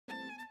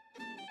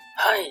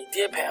Hi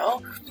dear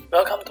pal,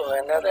 welcome to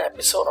another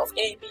episode of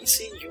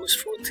ABC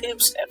Useful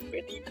Tips. I'm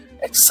really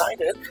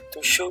excited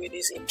to show you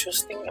this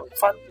interesting and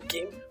fun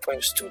game for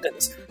your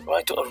students,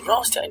 right, to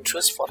arouse their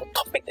interest for the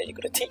topic that you're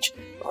going to teach,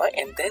 right,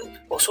 and then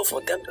also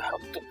for them to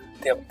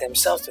help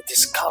themselves to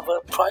discover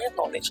prior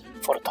knowledge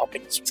for the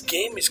topic. This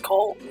game is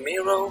called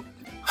Mirror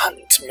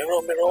Hunt, mirror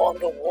on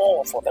the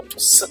wall, for them to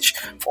search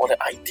for the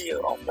idea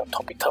of your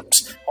topic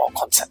terms or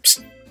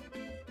concepts.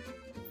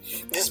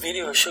 This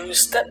video will show you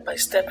step by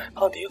step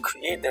how do you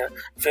create the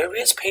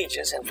various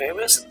pages and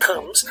various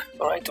terms,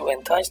 alright, to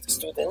entice the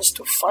students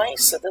to find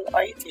certain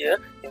idea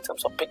in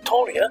terms of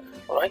pictorial,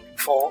 alright,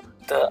 for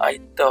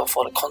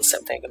the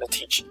concept that you're going to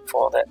teach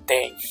for that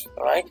day,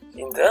 alright,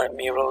 in the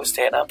mirrors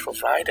that are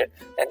provided.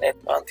 And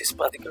this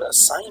particular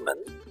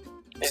assignment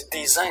is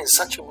designed in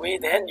such a way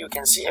that you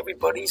can see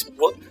everybody's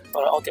work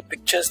or all the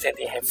pictures that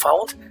they have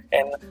found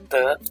and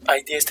the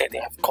ideas that they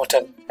have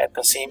gotten at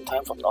the same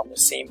time from on the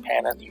same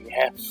panel you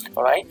have.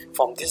 Alright,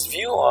 from this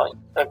view or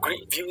a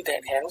grid view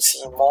that can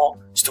see more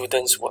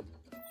students' work.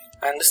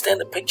 I understand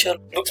the picture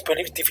looks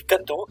pretty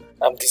difficult to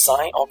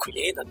design or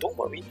create, and don't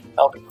worry,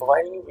 I'll be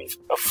providing you with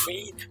a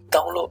free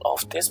download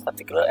of this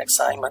particular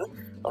assignment,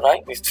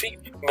 alright, with 3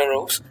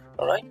 mirrors,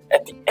 alright,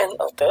 at the end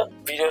of the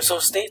video. So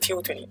stay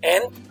tuned to the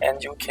end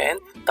and you can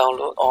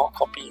download or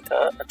copy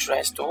the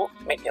address to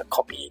make a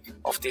copy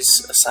of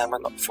this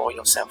assignment for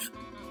yourself.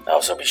 I'll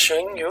also be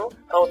showing you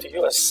how do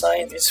you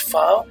assign this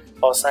file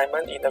or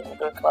assignment in the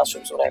Google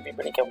Classroom so that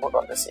everybody can work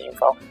on the same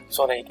file,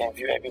 so that you can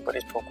view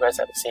everybody's progress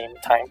at the same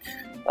time,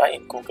 right,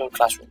 in Google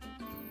Classroom.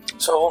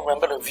 So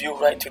remember to view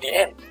right to the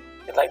end.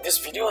 If you like this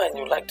video and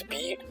you'd like to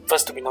be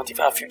first to be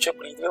notified of future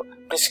video,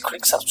 please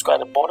click subscribe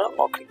at the bottom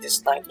or click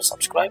this line to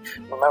subscribe.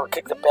 Remember to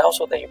click the bell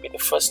so that you'll be the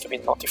first to be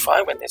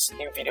notified when there's a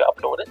new video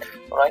uploaded.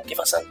 Alright, give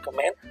us a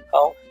comment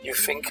how you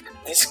think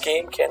this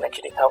game can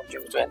actually help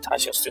you to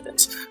entice your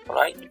students.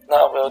 Alright,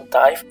 now we'll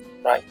dive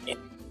right in.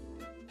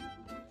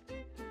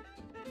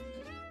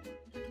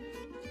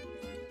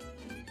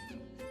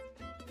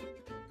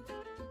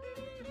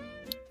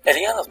 At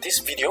the end of this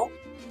video,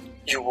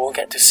 you will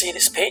get to see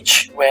this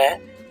page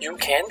where you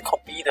can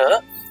copy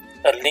a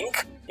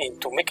link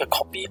to make a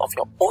copy of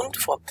your own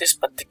for this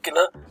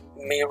particular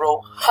Mirror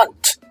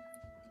Hunt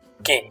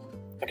game,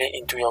 okay,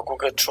 into your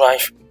Google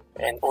Drive,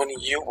 and only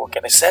you will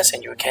get access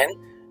and you can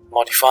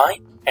modify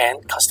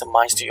and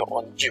customize to your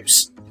own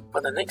use. For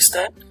the next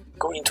step,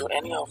 go into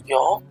any of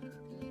your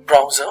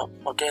browser,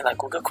 okay, like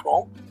Google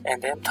Chrome,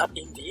 and then type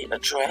in the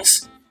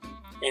address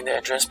in the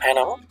address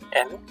panel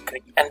and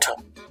click enter.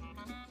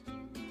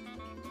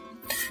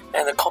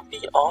 And a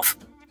copy of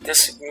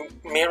this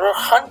Mirror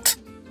Hunt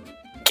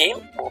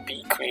game will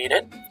be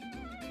created.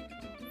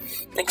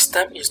 Next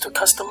step is to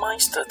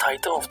customize the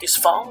title of this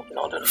file in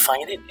order to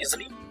find it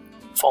easily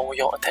for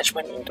your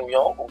attachment into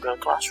your Google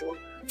Classroom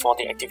for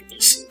the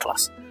activities in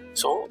class.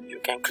 So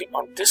you can click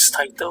on this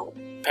title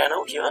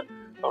panel here,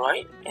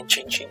 alright, and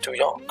change it to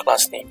your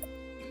class name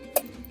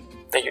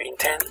that you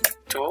intend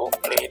to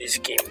play this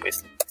game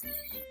with.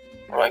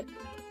 Alright.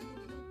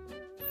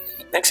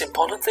 Next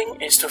important thing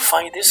is to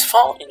find this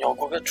file in your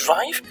Google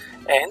Drive,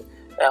 and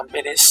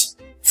it is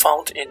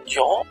found in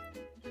your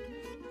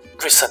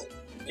recent.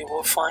 You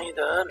will find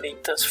the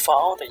latest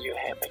file that you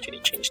have actually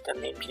changed the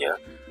name here,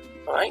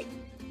 alright,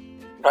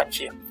 right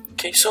here.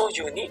 Okay, so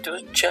you need to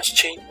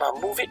just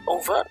move it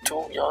over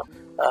to your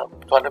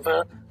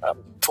whatever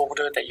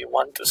folder that you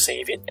want to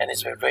save it, and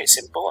it's very, very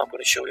simple. I'm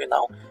going to show you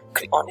now.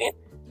 Click on it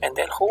and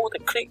then hold the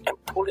click and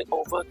pull it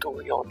over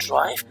to your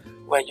drive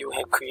where you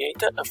have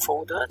created a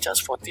folder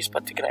just for this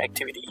particular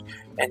activity,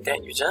 and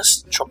then you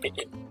just drop it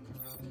in.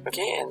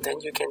 Okay, and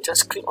then you can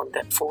just click on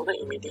that folder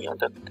immediately on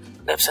the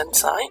left hand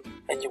side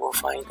and you will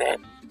find that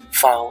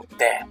file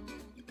there.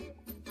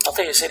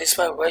 After you're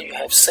satisfied where you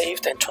have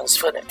saved and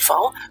transferred that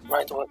file,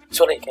 right,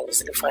 so that you can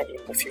easily find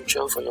it in the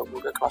future for your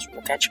Google Classroom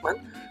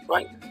attachment,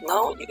 right,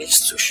 now it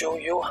is to show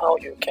you how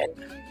you can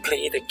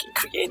create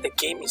the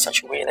game in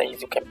such a way that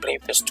you can play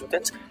with the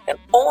students, and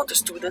all the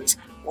students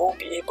will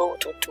be able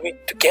to do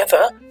it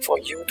together for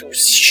you to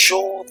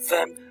show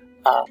them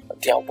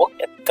their work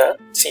at the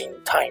same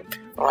time,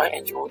 right,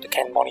 and you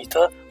can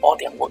monitor all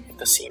their work at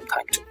the same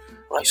time too.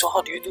 Right, so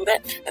how do you do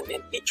that? And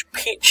then each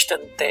page,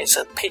 then there's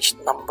a page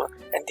number,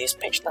 and this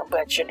page number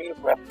actually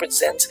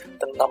represents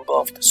the number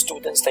of the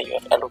students that you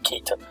have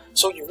allocated.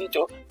 So you need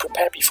to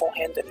prepare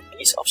beforehand the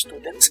list of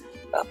students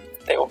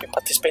that will be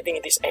participating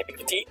in this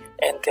activity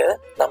and the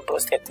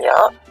numbers that they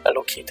are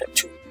allocated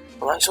to.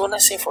 Right, so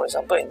let's say for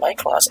example in my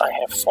class I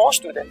have 4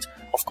 students.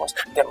 Of course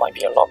there might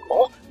be a lot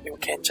more. You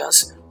can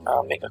just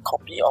make a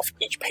copy of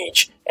each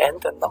page, and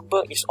the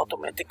number is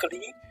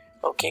automatically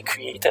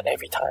created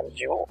every time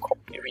you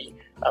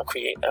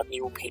create a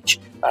new page.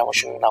 I will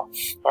show you now.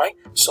 Alright,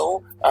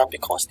 so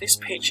because this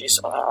page is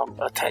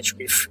attached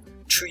with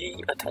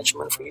 3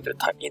 attachments for you to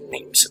type in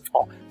names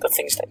for the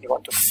things that you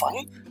want to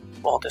find,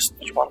 or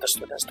you want the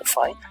students to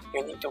find,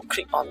 you need to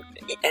click on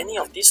any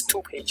of these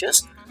 2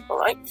 pages,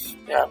 alright,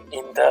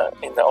 in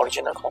the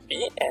original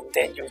copy, and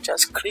then you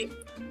just click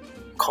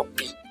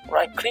copy.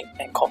 Right click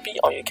and copy,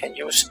 or you can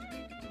use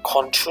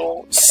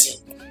Control C.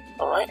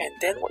 Alright, and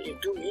then what you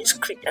do is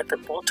click at the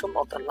bottom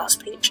of the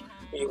last page.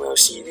 You will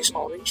see this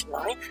orange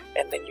line,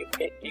 and then you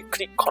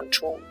click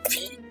Control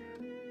V.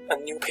 A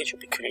new page will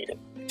be created.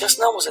 Just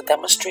now was a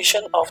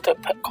demonstration of the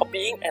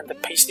copying and the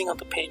pasting of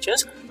the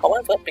pages.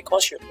 However,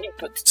 because you need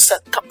to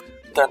set up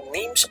the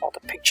names of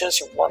the pictures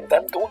you want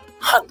them to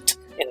hunt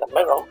in the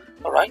mirror,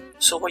 alright,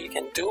 so what you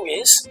can do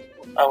is,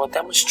 I will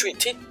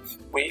demonstrate it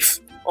with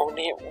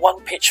only one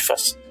page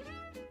first.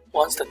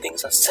 Once the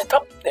things are set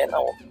up, then I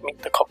will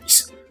make the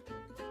copies.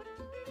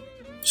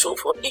 So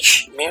for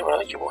each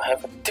mirror, you will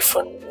have a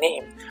different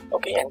name,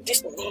 okay, and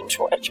these names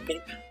will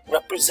actually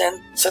represent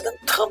certain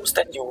terms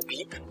that will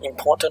be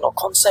important, or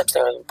concepts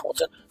that are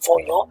important for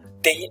your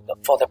day,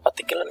 for the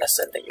particular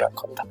lesson that you are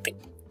conducting.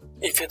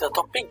 If the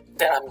topic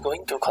that I'm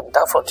going to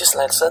conduct for this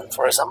lesson,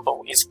 for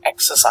example, is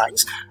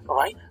exercise,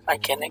 right, I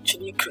can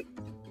actually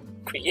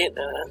create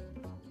a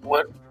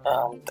word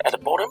at the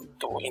bottom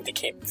to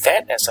indicate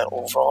that as an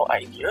overall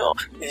idea.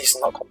 It is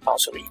not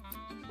compulsory.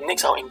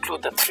 Next, I'll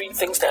include the 3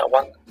 things that I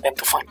want them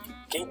to find.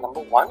 Okay,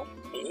 number 1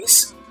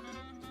 is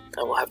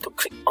I will have to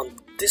click on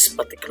this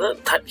particular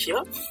type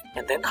here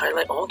and then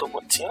highlight all the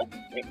words here,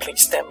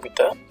 replace them with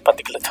the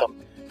particular term.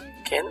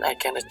 Okay, I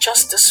can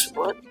adjust this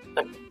word,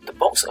 the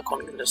box,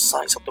 according to the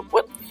size of the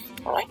word.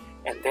 Alright,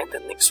 and then the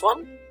next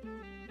one,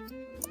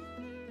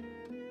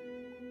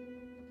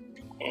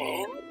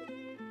 and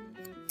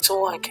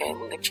so I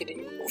can actually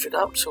move it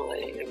up so that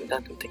it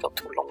doesn't take up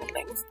too long a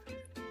length.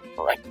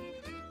 Alright,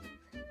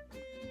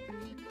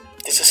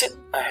 this is it.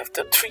 I have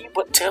the 3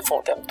 words here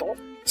for them to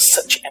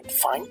search and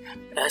find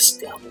as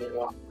their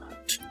mirror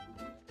hunt.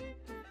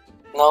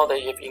 Now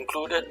that you've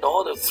included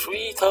all the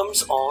 3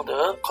 terms or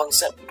the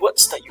concept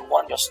words that you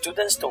want your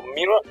students to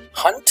mirror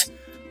hunt,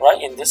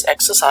 right, in this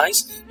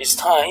exercise, it's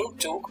time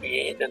to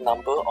create the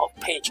number of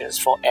pages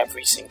for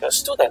every single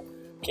student.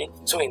 Okay,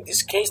 so in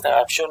this case that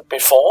I've shown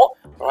before,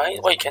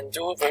 right, what you can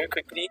do very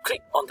quickly,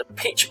 click on the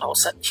page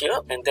outside here,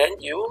 and then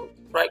you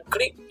right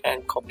click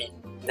and copy.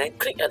 Then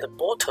click at the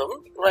bottom,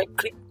 right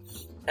click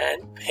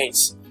and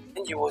paste.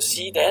 And you will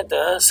see that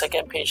the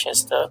second page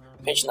has the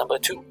page number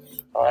 2.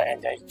 Alright,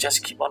 and I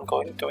just keep on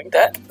doing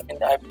that. And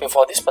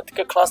before this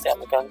particular class that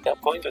I'm going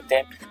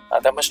to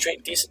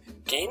demonstrate this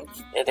game,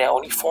 there are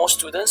only 4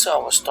 students, so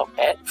I will stop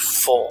at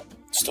 4.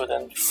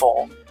 Student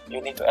 4.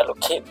 You need to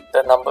allocate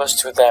the numbers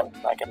to them,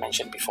 like I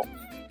mentioned before.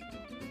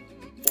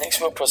 Next,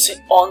 we'll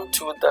proceed on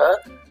to the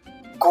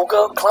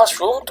Google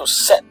Classroom to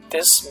set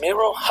this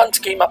mirror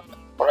hunt game up,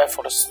 alright,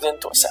 for the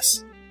student to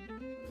access.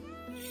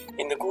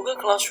 In the Google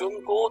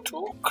Classroom, go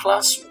to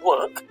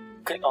Classwork,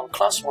 click on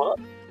Classwork.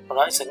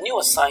 Alright, it's a new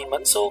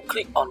assignment, so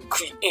click on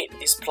Create,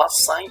 this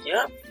plus sign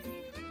here,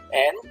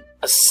 and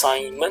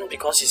Assignment,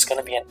 because it's going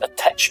to be an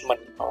attachment,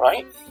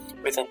 alright,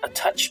 with an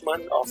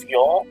attachment of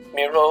your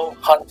mirror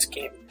hunt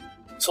game.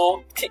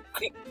 So click.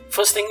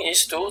 First thing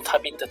is to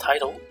type in the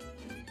title,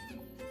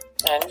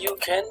 and you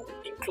can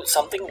include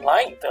something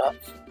like the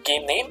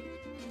game name,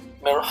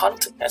 Mirror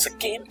Hunt, as a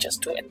game,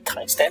 just to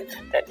entice them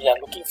that they are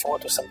looking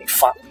forward to something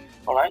fun.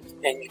 Alright,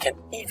 then you can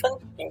even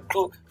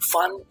include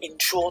fun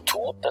intro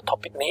to the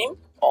topic name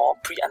or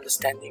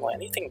pre-understanding or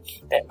anything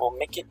that will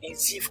make it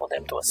easy for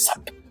them to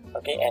accept,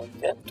 okay,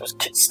 and to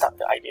kickstart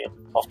the idea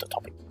of the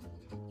topic.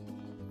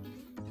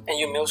 And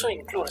you may also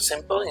include a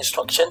simple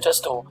instruction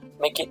just to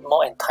make it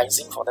more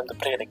enticing for them to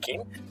play the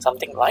game.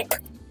 Something like,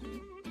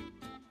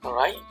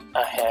 alright,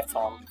 I have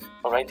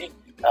already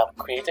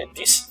created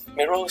this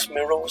mirrors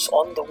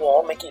on the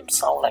wall, make it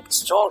sound like a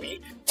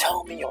story.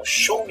 Tell me or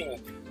show me.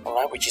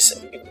 Alright, which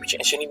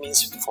actually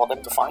means for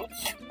them to find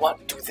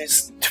what do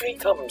these 3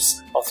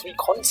 terms or 3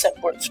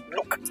 concept words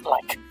look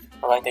like.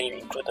 Alright, then you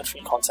include the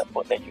 3 concept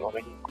words that you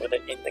already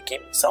included in the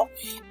game itself,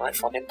 alright,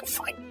 for them to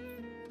find.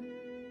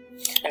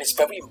 And it's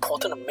very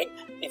important to make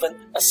even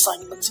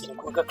assignments in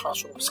Google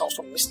Classroom sound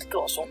so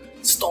mystical or so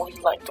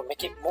story-like, to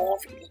make it more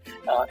really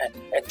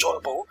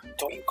enjoyable,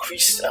 to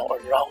increase or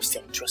arouse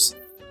their interest.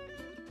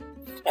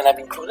 And I've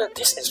included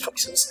these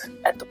instructions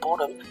at the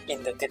bottom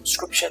in the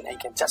description, and you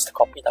can just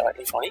copy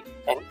directly from it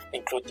and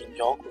include in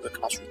your Google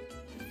Classroom.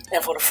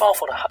 And for the file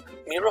for the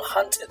mirror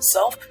hunt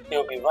itself, it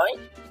will be right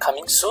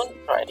coming soon,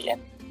 right at the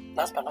end.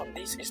 Last but not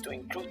least is to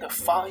include the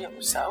file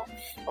yourself,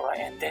 alright,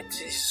 and then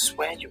this is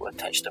where you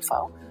attach the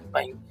file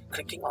by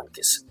clicking on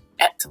this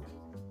add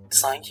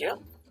sign here.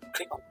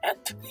 Click on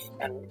add,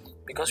 and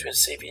because we're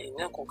saving it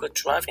in a Google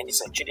Drive and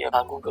it's actually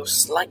a Google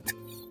Slide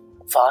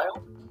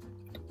file,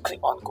 click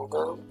on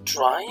Google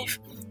Drive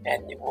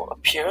and it will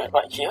appear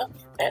right here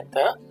at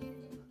the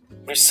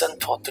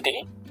recent for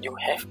today. You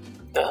have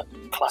the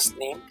class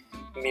name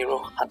Mirror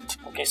Hunt.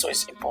 Okay, so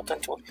it's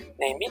important to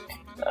name it,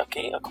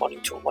 okay,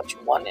 according to what you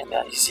want, and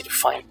easy to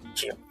find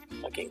here.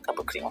 Okay,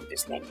 double click on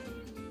this name.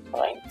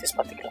 Alright, this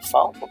particular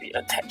file will be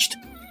attached.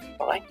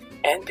 Alright,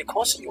 and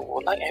because you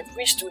would like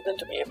every student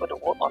to be able to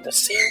work on the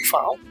same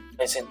file,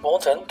 it's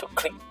important to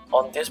click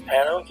on this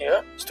panel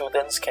here.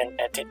 Students can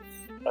edit.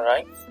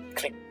 Alright,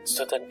 click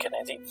student can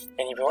edit,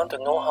 and if you want to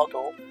know how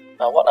to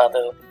what are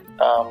the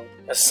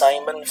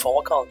assignment for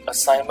what kind of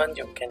assignment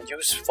you can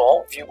use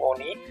for view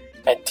only,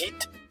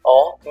 edit,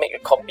 or make a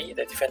copy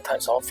the different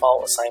types of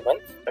file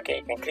assignment. Okay,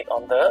 you can click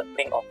on the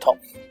link on top,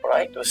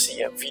 right, to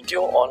see a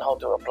video on how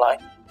to apply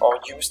or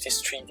use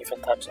these 3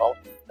 different types of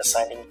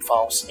assigning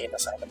files in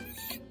assignment,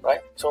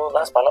 right? So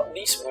last but not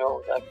least,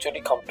 we'll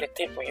actually complete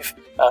it with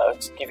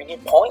giving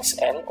it points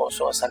and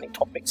also assigning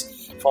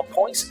topics. For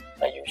points,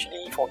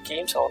 usually for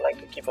games, I would like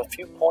to give a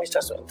few points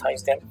just to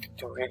entice them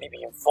to really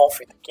be involved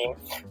with the game,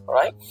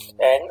 right?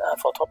 And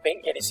for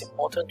topic, it is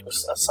important to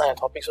assign a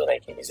topic so that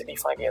you can easily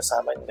find the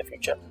assignment in the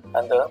future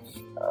under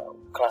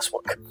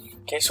classwork.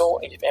 Okay, so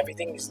if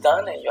everything is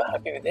done and you're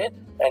happy with it,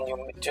 and you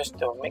just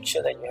make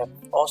sure that you have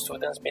all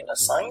students been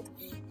assigned,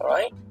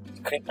 alright,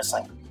 click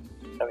assign,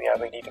 and we are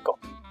ready to go.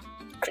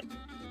 Click.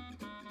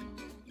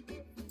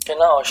 Okay,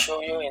 now I'll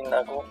show you in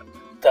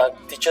the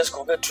teacher's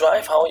Google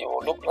Drive how it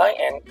will look like,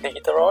 and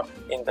later on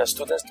in the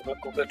students'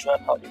 Google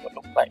Drive how it will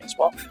look like as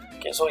well.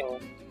 Okay, so in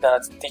the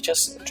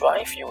teacher's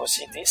Drive you will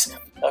see this,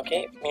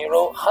 okay,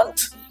 Mirror Hunt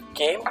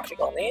game. Click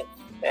on it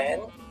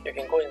and you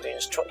can go into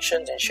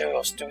instructions and show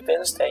your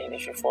students that they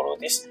should follow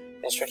this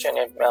instruction,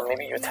 and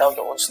maybe you tell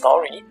your own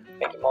story,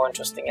 make it more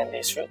interesting, and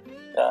they should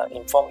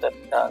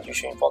you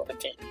should inform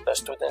the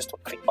students to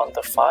click on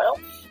the file.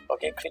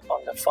 Okay, click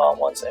on the file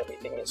once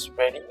everything is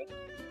ready.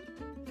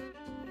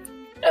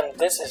 And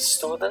this is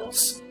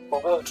students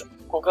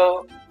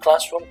Google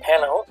Classroom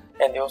panel,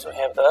 and they also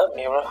have the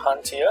Mirror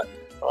Hunt here,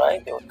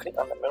 right? They will click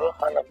on the Mirror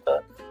Hunt of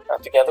the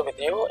together with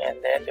you, and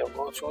then they'll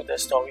go through the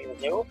story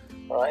with you,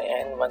 right?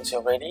 And once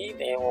you're ready,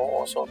 they will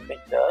also click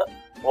the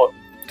work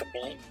to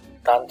be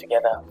done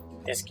together,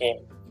 this game.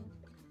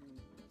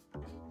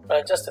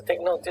 Just to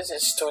take note, this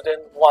is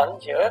student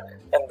 1 here,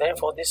 and then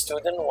for this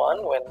student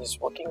 1, when he's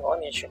working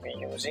on, he should be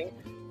using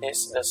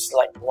the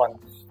slide 1,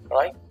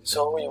 right?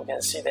 So you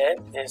can see that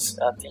this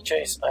teacher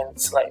is on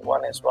slide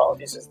 1 as well.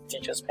 This is the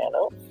teacher's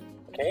panel,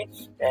 okay,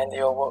 and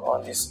they will work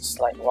on this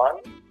slide 1.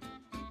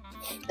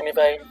 And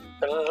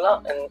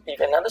if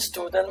another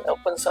student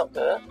opens up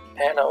the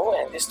panel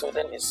and this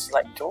student is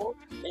slide 2,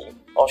 he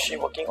or she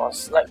working on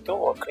slide 2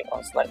 will click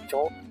on slide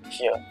 2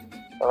 here.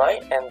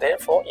 Alright, and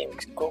therefore in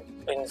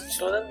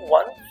student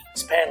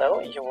 1's panel,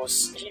 he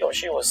or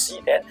she will see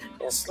that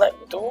in slide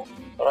 2,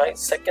 alright,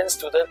 second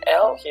student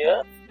L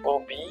here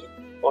will be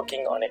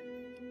working on it.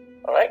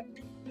 Alright,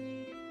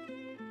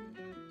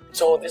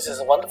 so this is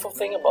a wonderful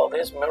thing about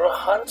this Mirror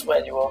Hunt,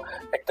 where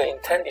the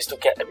intent is to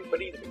get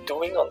everybody to be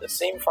doing on the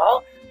same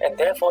file, and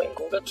therefore in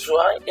Google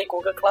Drive,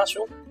 Google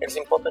Classroom, it's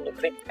important to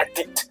click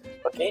edit,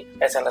 okay,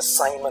 as an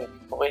assignment,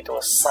 a way to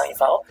assign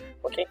file,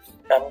 okay.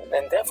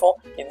 And therefore,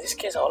 in this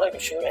case, I would like to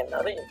show you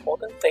another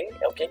important thing.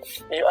 Okay,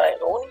 if I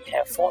only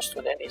have 4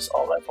 students, it's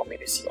alright for me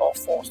to see all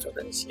 4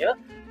 students here,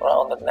 right,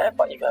 on the left.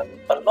 But if I have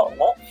a lot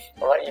more,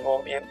 alright, you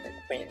won't be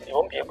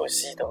able to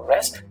see the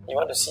rest. You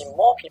want to see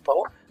more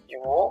people,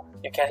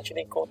 you can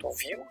actually go to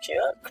View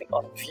here, click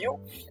on View,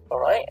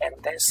 alright, and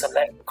then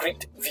select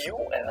Grid View,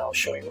 and I'll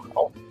show you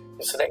how.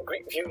 You select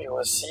Grid View, you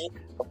will see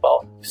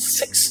about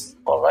 6,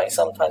 alright,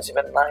 sometimes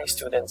even 9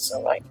 students,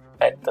 alright,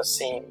 at the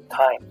same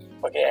time.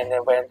 Okay, and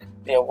then when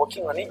they are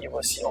working on it, you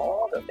will see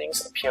all the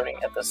things appearing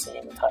at the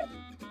same time.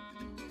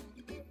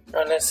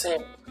 Now let's say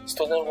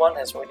student 1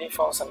 has already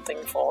found something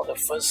for the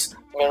first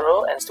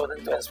mirror, and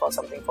student 2 has found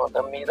something for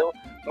the middle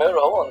mirror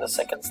on the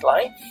second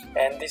slide,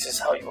 and this is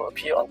how it will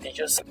appear on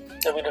teachers.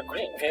 So with the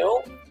grid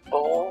view,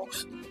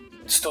 both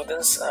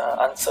students'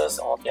 answers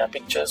or their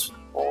pictures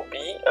will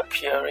be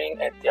appearing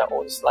at their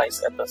own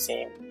slides at the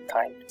same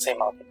time, same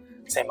output.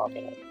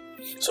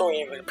 So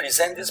we will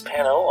present this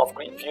panel of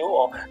grid view,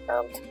 or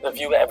the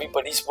view where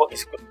everybody's work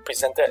is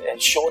presented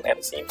and shown at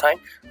the same time,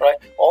 right?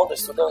 All the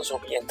students will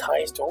be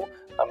enticed to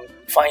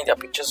find their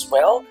pictures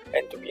well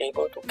and to be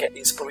able to get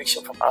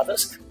inspiration from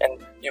others,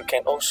 and you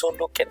can also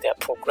look at their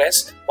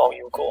progress while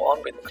you go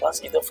on with the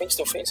class, either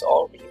face-to-face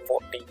or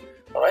remotely.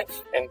 Alright,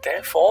 and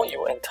therefore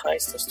you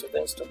entice the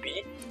students to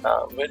be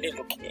really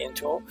looking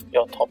into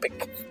your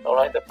topic,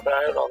 alright, the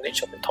prior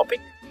knowledge of the topic,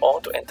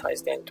 or to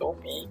entice them to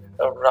be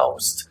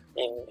aroused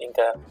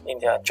in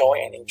their joy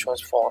and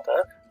interest for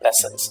the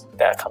lessons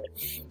that are coming.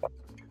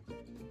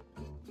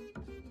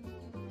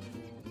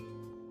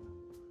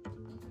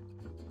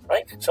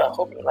 Right, so I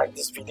hope you like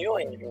this video,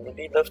 and if you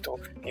really love to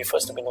be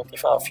first to be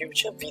notified of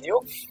future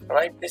video,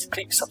 right, please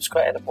click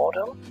subscribe at the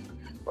bottom,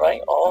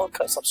 right, or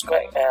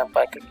subscribe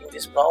by clicking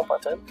this brown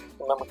button.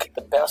 Remember, click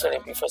the bell so that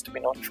you'll be first to be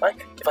notified.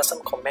 Give us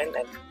some comment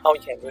and how you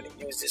can really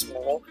use this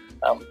Mirror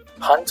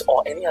Hunt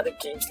or any other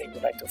games that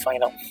you'd like to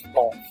find out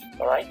more.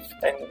 Alright,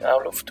 and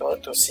I'll look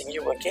forward to seeing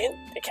you again.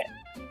 Take care.